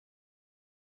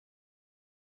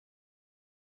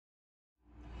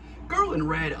Girl in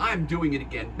Red, I'm Doing It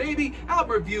Again, baby.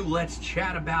 Album review, let's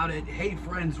chat about it. Hey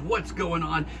friends, what's going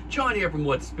on? John here from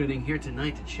What's Spinning, here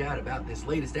tonight to chat about this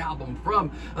latest album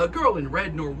from Girl in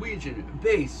Red,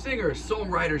 Norwegian-based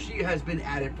singer-songwriter. She has been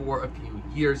at it for a few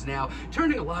years now,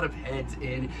 turning a lot of heads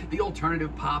in the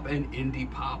alternative pop and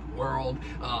indie pop world.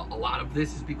 A lot of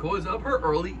this is because of her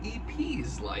early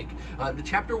EPs, like the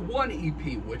Chapter 1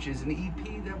 EP, which is an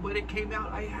EP that when it came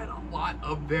out, I had a lot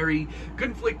of very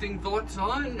conflicting thoughts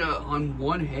on. On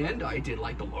one hand, I did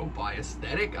like the lo-fi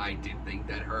aesthetic. I did think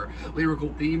that her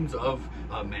lyrical themes of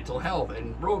mental health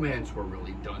and romance were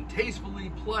really done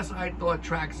tastefully. Plus, I thought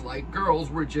tracks like Girls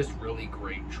were just really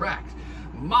great tracks.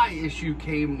 My issue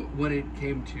came when it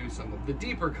came to some of the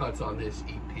deeper cuts on this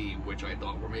EP, which I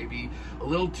thought were maybe a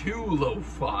little too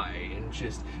lo-fi and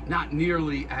just not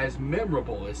nearly as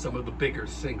memorable as some of the bigger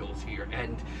singles here.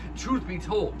 And truth be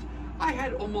told, I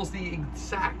had almost the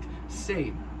exact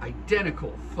same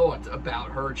identical thoughts about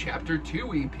her Chapter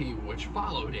 2 EP, which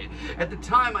followed it. At the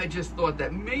time, I just thought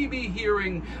that maybe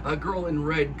hearing a Girl in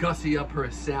Red gussy up her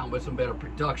sound with some better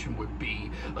production would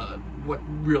be what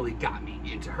really got me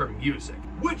into her music.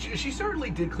 Which she certainly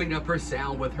did clean up her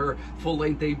sound with her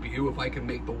full-length debut, If I Can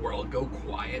Make the World Go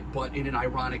Quiet, but in an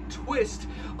ironic twist,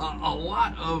 a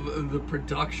lot of the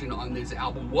production on this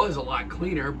album was a lot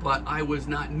cleaner, but I was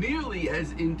not nearly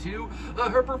as into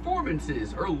her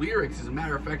performances, her lyrics. As a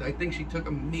matter of fact, I think she took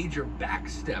a major back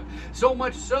step. So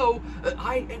much so,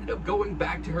 I ended up going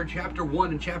back to her Chapter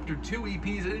 1 and Chapter 2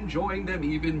 EPs and enjoying them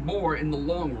even more in the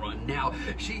long run. Now,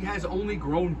 she has only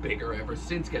grown bigger ever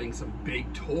since, getting some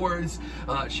big tours.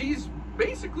 She's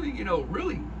basically,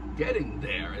 really getting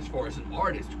there as far as an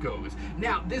artist goes.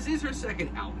 Now, this is her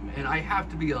second album, and I have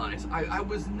to be honest, I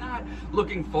was not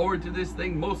looking forward to this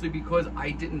thing, mostly because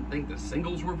I didn't think the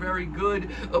singles were very good,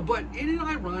 but in an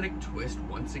ironic twist,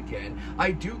 once again,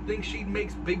 I do think she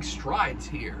makes big strides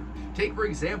here. Take, for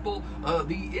example,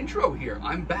 the intro here,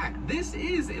 I'm Back. This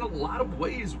is, in a lot of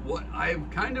ways, what I've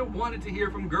kind of wanted to hear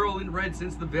from Girl in Red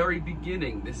since the very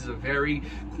beginning. This is a very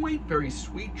quaint, very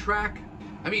sweet track.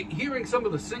 I mean, hearing some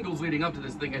of the singles leading up to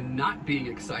this thing and not being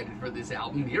excited for this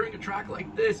album, hearing a track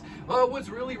like this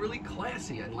was really, really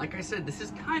classy. And like I said, this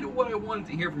is kind of what I wanted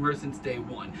to hear from her since day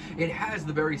one. It has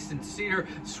the very sincere,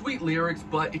 sweet lyrics,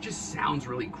 but it just sounds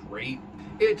really great.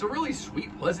 It's a really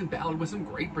sweet, pleasant ballad with some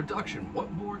great production.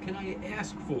 What more can I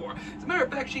ask for? As a matter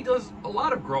of fact, she does a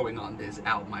lot of growing on this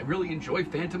album. I really enjoy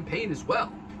Phantom Pain as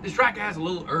well. This track has a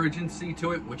little urgency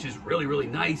to it, which is really, really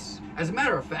nice. As a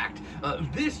matter of fact,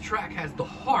 this track has the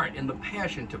heart and the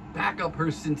passion to back up her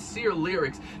sincere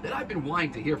lyrics that I've been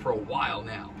wanting to hear for a while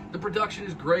now. The production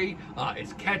is great,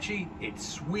 it's catchy, it's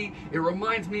sweet. It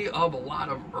reminds me of a lot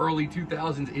of early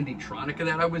 2000s indie-tronica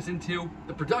that I was into.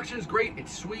 The production is great,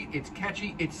 it's sweet, it's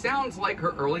catchy. It sounds like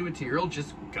her early material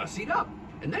just gussied up.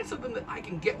 And that's something that I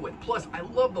can get with. Plus, I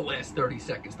love the last 30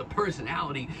 seconds, the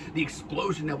personality, the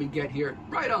explosion that we get here.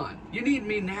 Right on. You Need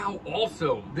Me Now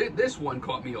also. This one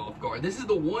caught me off guard. This is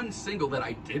the one single that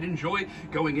I did enjoy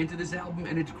going into this album,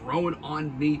 and it's grown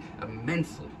on me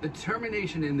immensely. The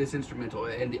determination in this instrumental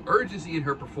and the urgency in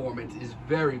her performance is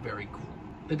very, very cool.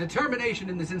 The determination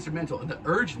in this instrumental and the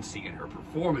urgency in her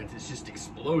performance is just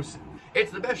explosive.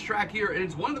 It's the best track here, and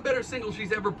it's one of the better singles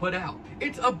she's ever put out.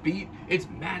 It's upbeat, it's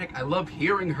manic. I love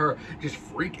hearing her just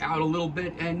freak out a little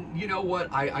bit, and you know what?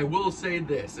 I will say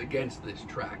this against this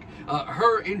track.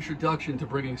 Her introduction to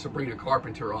bringing Sabrina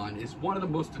Carpenter on is one of the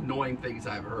most annoying things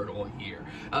I've heard all year.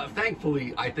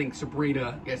 Thankfully, I think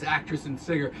Sabrina, as actress and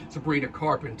singer, Sabrina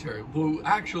Carpenter, who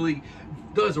actually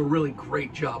does a really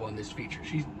great job on this feature.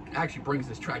 She actually brings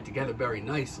this track together very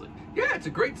nicely. Yeah, it's a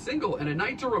great single and a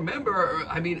night to remember.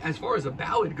 I mean, as far as a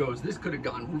ballad goes, this could have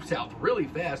gone south really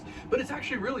fast, but it's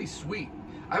actually really sweet.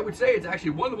 I would say it's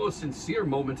actually one of the most sincere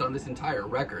moments on this entire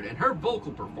record, and her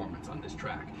vocal performance on this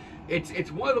track,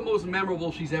 it's one of the most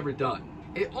memorable she's ever done.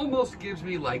 It almost gives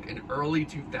me like an early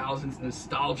 2000s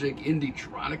nostalgic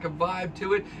indie-tronica vibe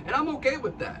to it, and I'm okay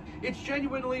with that. It's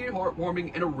genuinely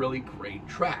heartwarming and a really great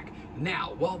track.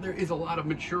 Now, while there is a lot of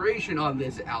maturation on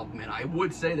this album, and I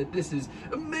would say that this is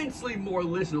immensely more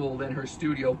listenable than her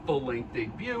studio full-length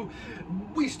debut,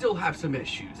 we still have some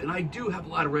issues, and I do have a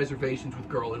lot of reservations with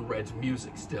Girl in Red's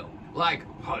music still. Like,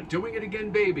 Doing It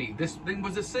Again, Baby. This thing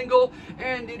was a single,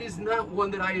 and it is not one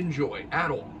that I enjoy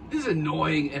at all. This is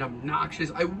annoying and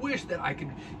obnoxious. I wish that I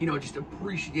could, just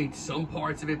appreciate some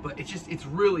parts of it, but it's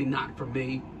really not for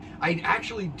me. I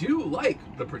actually do like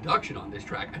the production on this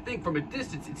track. I think from a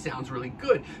distance it sounds really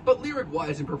good, but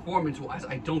lyric-wise and performance-wise,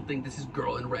 I don't think this is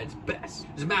Girl in Red's best.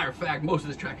 As a matter of fact, most of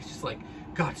this track is just like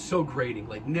God, so grating,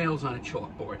 like nails on a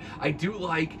chalkboard. I do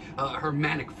like her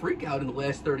manic freak out in the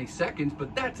last 30 seconds,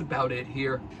 but that's about it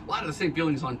here. A lot of the same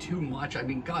feelings on Too Much. I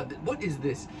mean, God, what is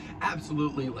this?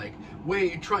 Absolutely, like,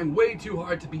 trying way too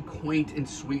hard to be quaint and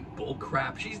sweet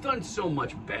bullcrap. She's done so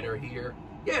much better here.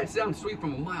 Yeah, it sounds sweet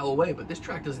from a mile away, but this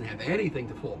track doesn't have anything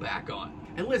to fall back on.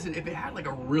 And listen, if it had like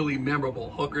a really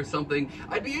memorable hook or something,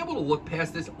 I'd be able to look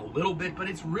past this a little bit, but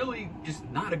it's really just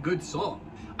not a good song.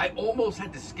 I almost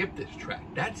had to skip this track.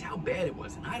 That's how bad it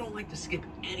was, and I don't like to skip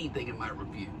anything in my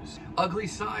reviews. Ugly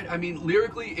Side, I mean,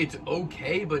 lyrically, it's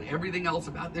okay, but everything else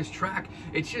about this track,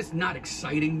 it's just not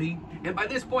exciting me. And by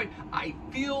this point, I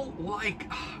feel like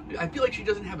she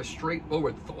doesn't have a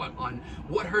straightforward thought on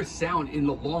what her sound in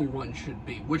the long run should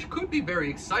be, which could be very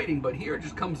exciting, but here it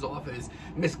just comes off as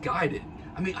misguided.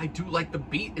 I mean, I do like the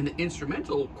beat and the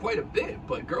instrumental quite a bit,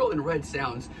 but Girl in Red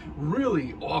sounds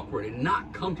really awkward and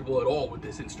not comfortable at all with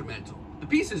this instrumental. The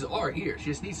pieces are here, she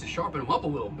just needs to sharpen them up a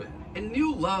little bit. And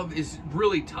New Love is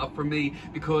really tough for me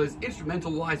because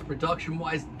instrumental-wise,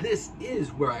 production-wise, this is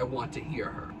where I want to hear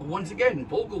her. But once again,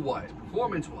 vocal-wise,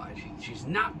 performance-wise, she's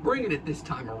not bringing it this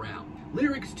time around.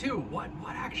 Lyrics too, what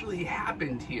actually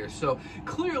happened here? So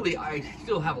clearly I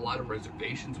still have a lot of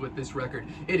reservations with this record.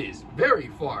 It is very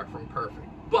far from perfect,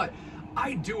 but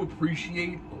I do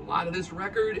appreciate a lot of this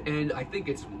record, and I think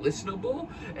it's listenable,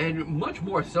 and much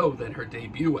more so than her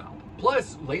debut album.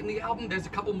 Plus, late in the album, there's a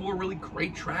couple more really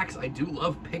great tracks. I do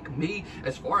love Pick Me.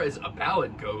 As far as a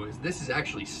ballad goes, this is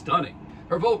actually stunning.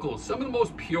 Her vocals, some of the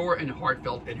most pure and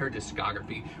heartfelt in her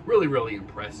discography. Really, really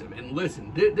impressive. And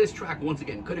listen, this track, once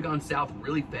again, could have gone south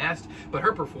really fast, but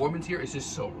her performance here is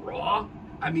just so raw.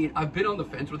 I mean, I've been on the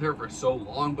fence with her for so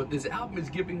long, but this album is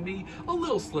giving me a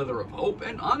little slither of hope,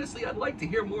 and honestly, I'd like to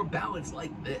hear more ballads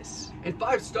like this. And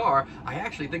 5-star, I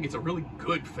actually think it's a really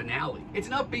good finale. It's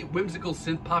an upbeat, whimsical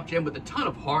synth pop jam with a ton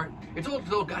of heart. It's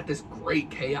also got this great,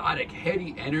 chaotic,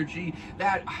 heady energy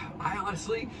that I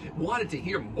honestly wanted to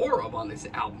hear more of on this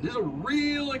album. This is a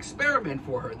real experiment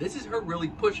for her. This is her really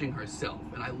pushing herself,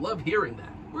 and I love hearing that.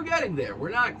 We're getting there. We're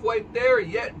not quite there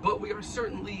yet, but we are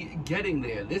certainly getting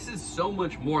there. This is so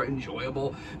much more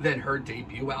enjoyable than her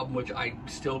debut album, which I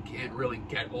still can't really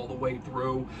get all the way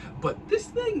through. But this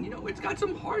thing, you know, it's got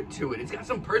some heart to it. It's got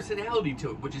some personality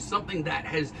to it, which is something that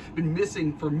has been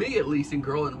missing, for me at least, in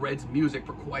Girl in Red's music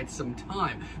for quite some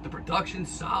time. The production's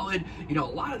solid. You know,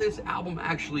 a lot of this album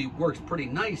actually works pretty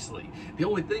nicely. The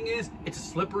only thing is, it's a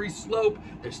slippery slope.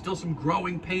 There's still some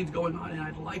growing pains going on, and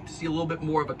I'd like to see a little bit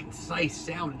more of a concise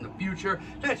sound in the future.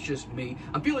 That's just me.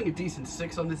 I'm feeling a decent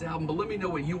 6 on this album, but let me know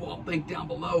what you all think down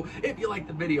below. If you like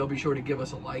the video, be sure to give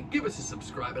us a like, give us a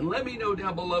subscribe, and let me know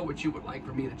down below what you would like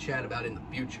for me to chat about in the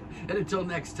future. And until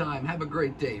next time, have a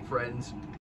great day, friends.